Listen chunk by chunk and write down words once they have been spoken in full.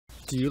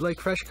Do you like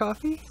fresh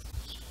coffee?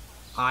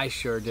 I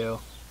sure do.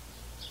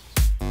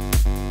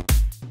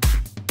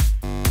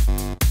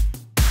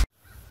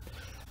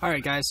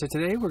 Alright guys, so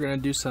today we're going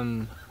to do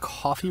some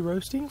coffee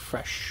roasting,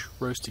 fresh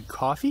roasted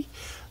coffee.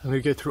 I'm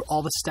going to go through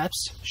all the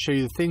steps, show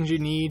you the things you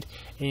need,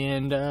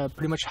 and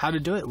pretty much how to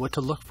do it, what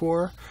to look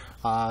for,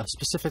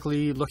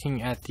 specifically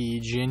looking at the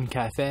Gene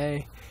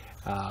Cafe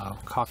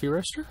coffee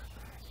roaster,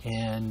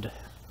 and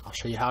I'll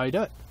show you how I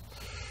do it.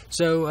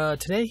 So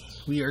today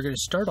we are going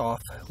to start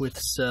off with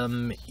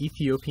some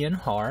Ethiopian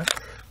Har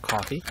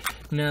coffee.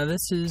 Now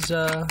this is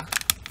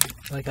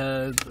like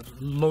a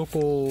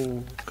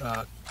local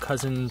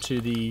cousin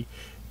to the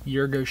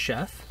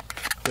chaff,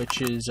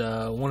 which is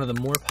one of the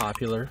more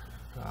popular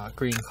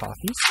green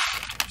coffees.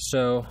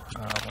 So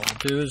what we'll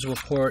do is we'll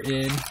pour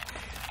in.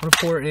 I'm going to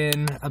pour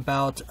in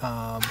about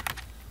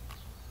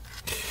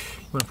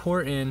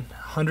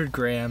 100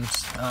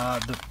 grams.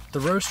 The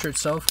roaster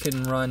itself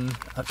can run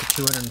up to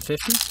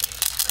 250.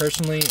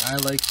 Personally, I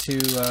like to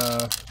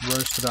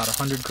roast about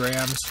 100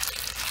 grams.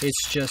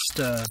 It's just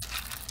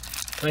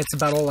it's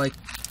about all I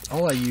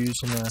use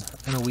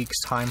in a week's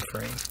time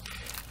frame.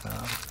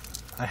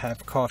 I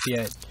have coffee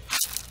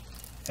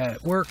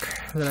at work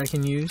that I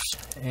can use,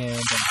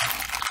 and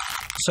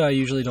so I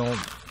usually don't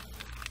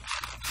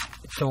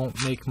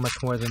make much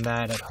more than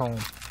that at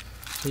home.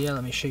 So yeah,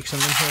 let me shake some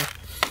in here.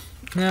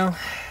 Now,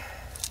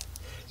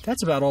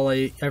 that's about all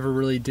I ever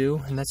really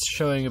do, and that's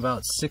showing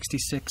about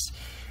 66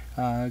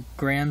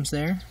 grams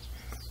there.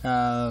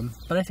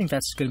 But I think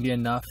that's going to be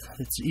enough.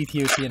 It's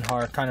Ethiopian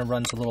Har, kind of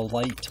runs a little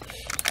light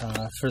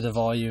for the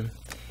volume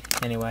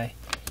anyway.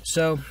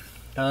 So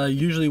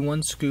usually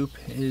one scoop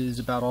is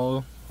about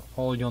all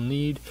you'll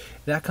need.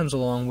 That comes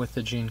along with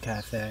the Gene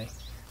Cafe,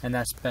 and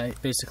that's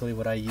basically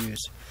what I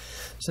use.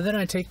 So then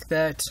I take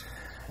that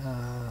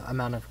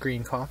amount of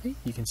green coffee.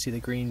 You can see the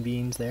green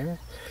beans there.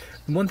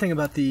 One thing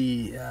about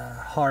the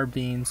Har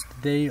beans,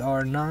 they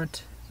are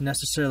not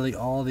necessarily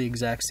all the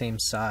exact same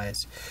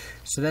size.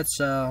 So that's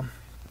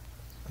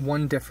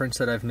one difference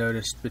that I've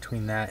noticed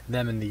between them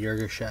and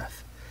the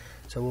chaff.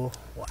 So we'll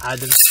add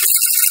them.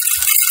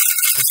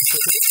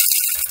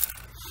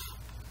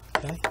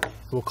 Okay,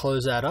 we'll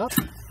close that up,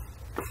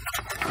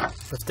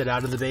 lift it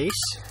out of the base,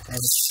 and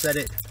set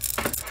it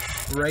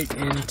right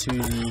into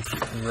the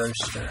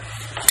roaster.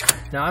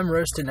 Now I'm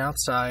roasting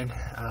outside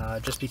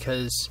just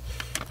because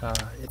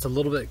it's a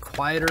little bit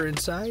quieter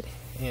inside,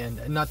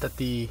 and not that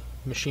the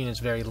machine is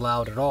very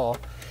loud at all,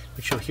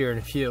 which you'll hear in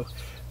a few,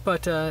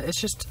 but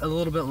it's just a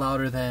little bit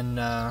louder than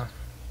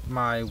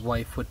my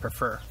wife would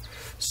prefer.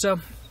 So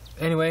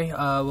anyway,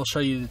 we'll show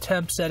you the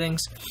temp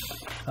settings.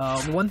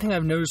 One thing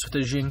I've noticed with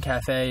the Gene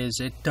Cafe is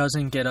it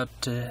doesn't get up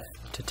to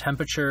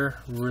temperature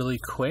really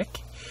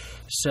quick,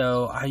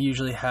 so I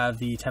usually have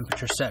the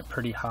temperature set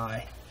pretty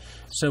high.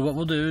 So what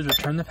we'll do is we'll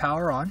turn the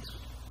power on.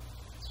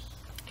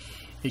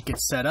 It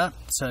gets set up,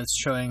 so it's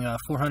showing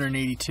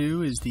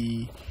 482 is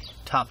the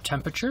top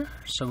temperature,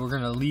 so we're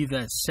going to leave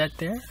that set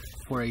there,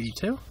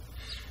 482. I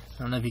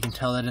don't know if you can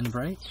tell that in the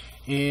bright.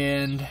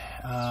 And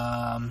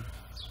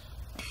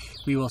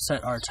we will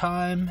set our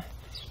time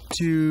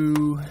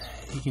to,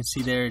 you can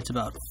see there, it's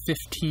about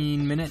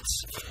 15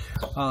 minutes.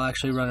 I'll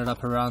actually run it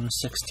up around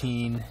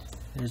 16,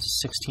 there's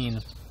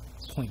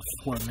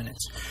 16.4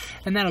 minutes.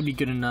 And that'll be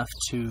good enough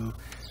to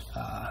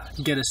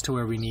get us to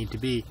where we need to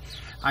be.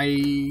 I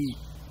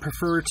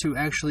prefer to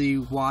actually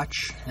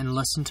watch and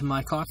listen to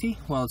my coffee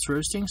while it's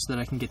roasting so that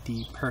I can get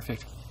the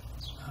perfect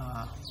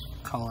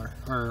color,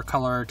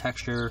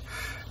 texture,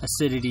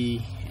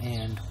 acidity,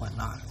 and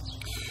whatnot.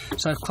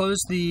 So I've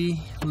closed the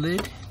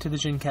lid to the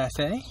Gene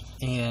Cafe,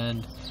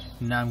 and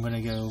now I'm going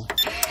to go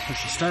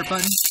push the start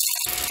button.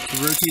 It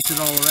rotates it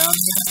all around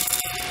here,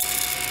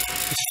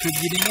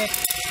 distributing it,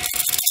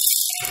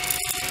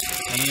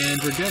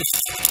 and we're good.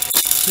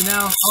 So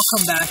now I'll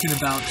come back in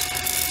about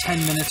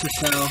 10 minutes or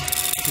so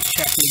to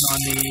check in on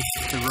the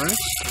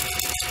roast,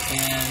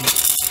 and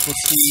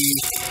we'll see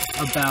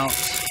about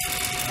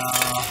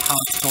how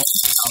it's going.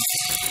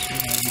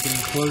 I'm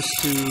getting close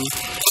to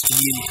the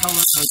medium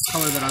color, the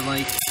color that I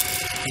like,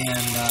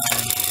 and I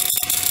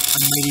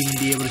might even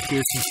be able to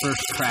hear some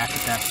first crack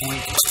at that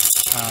point.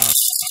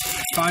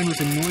 Fine with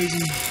the noise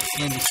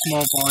and the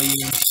small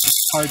volume,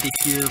 it's hard to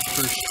hear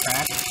first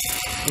crack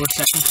or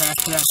second crack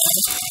for that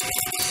matter.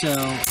 So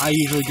I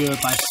usually do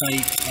it by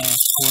sight and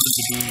pour the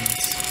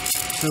beans.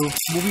 So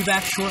we'll be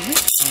back shortly,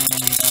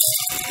 and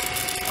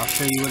I'll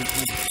show you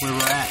where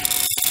we're at.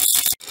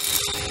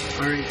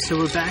 Alright, so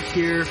we're back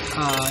here.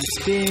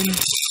 It's been,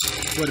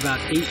 about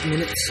 8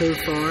 minutes so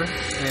far,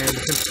 and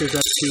the temperature's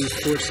up to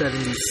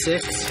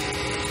 476.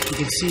 You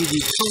can see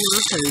the color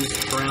has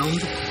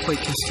browned quite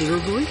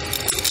considerably. You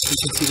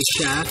can see the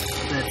chaff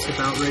that's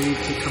about ready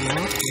to come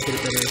off. I'll get a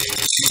better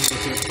angle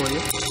here for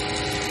you.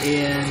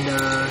 And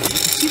you can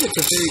see that it's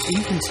a very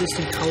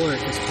inconsistent color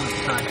at this point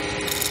in time.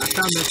 I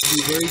found that to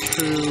be very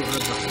true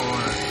of the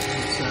Har.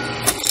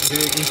 It's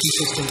very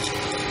inconsistent.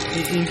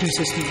 It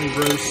inconsistently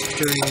roasts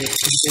during its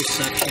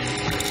simple section.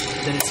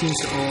 Then it seems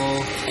to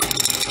all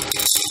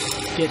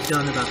get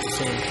done about the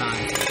same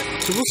time.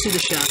 So we'll see the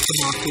shaft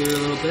come off here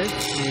a little bit,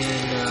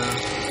 and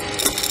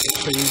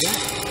show you that.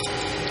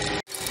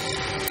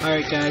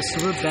 Alright guys,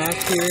 so we're back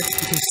here.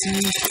 You can see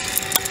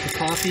the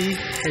coffee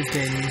is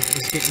getting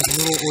a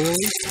little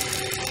oily,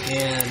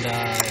 and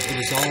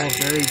it is all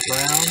very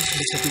brown.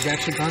 Looks like we've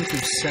actually gone through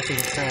second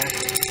crack.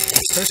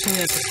 Personally,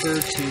 I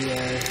prefer to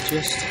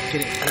just get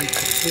it right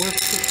before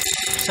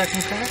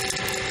second crack,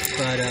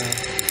 but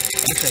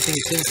actually I think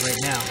it's in it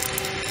right now.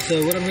 So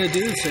what I'm going to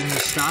do is I'm going to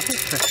stop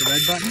it, press the red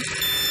button,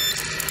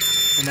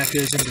 and that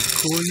goes into the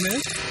cooling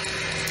mode,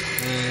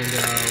 and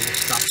we'll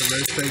stop the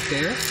roast right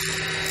there,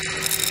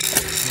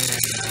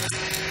 and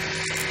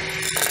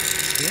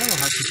yeah, we'll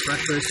have some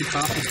fresh roasted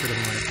coffee for the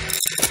morning.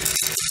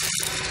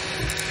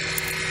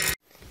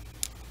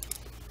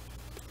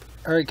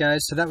 Alright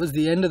guys, so that was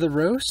the end of the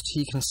roast.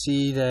 You can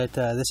see that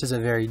this is a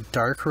very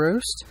dark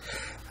roast.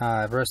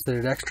 I've roasted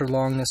it extra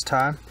long this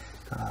time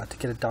to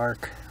get a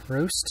dark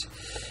roast.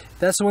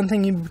 That's the one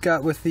thing you've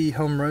got with the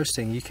home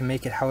roasting. You can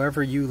make it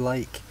however you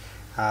like.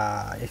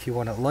 If you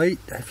want it light,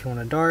 if you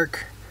want it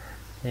dark,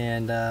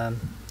 and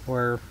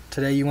or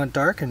today you want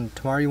dark and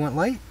tomorrow you want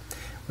light,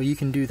 well, you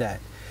can do that.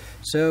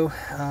 So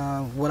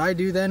what I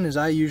do then is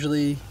I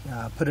usually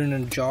put it in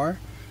a jar,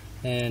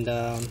 and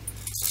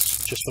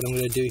just what I'm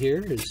going to do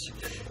here is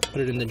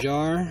put it in the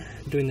jar.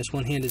 Doing this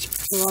one hand is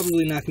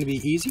probably not going to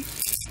be easy,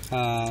 so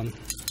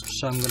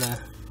I'm going to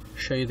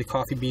show you the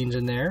coffee beans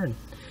in there, and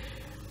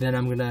then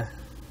I'm going to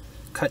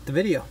cut the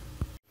video.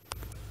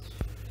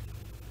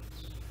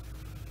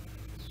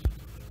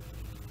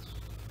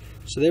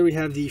 So there we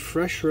have the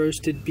fresh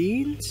roasted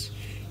beans.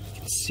 You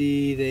can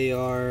see they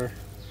are,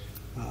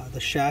 the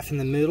chaff in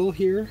the middle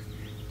here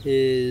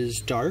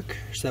is dark,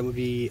 so that would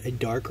be a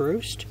dark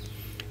roast.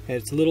 And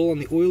it's a little on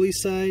the oily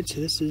side, so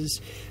this is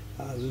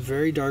a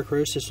very dark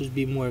roast. This would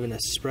be more of an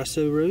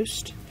espresso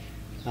roast.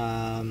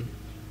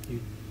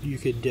 You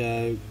could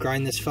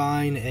grind this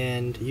fine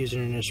and use it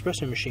in an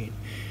espresso machine.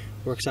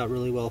 Works out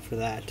really well for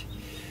that.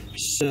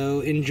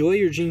 So enjoy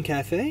your Gene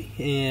Cafe,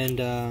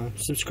 and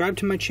subscribe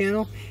to my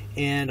channel,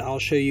 and I'll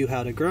show you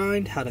how to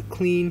grind, how to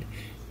clean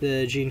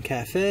the Gene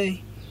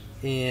Cafe,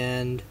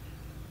 and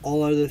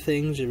all other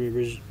things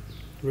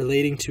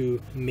relating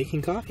to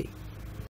making coffee.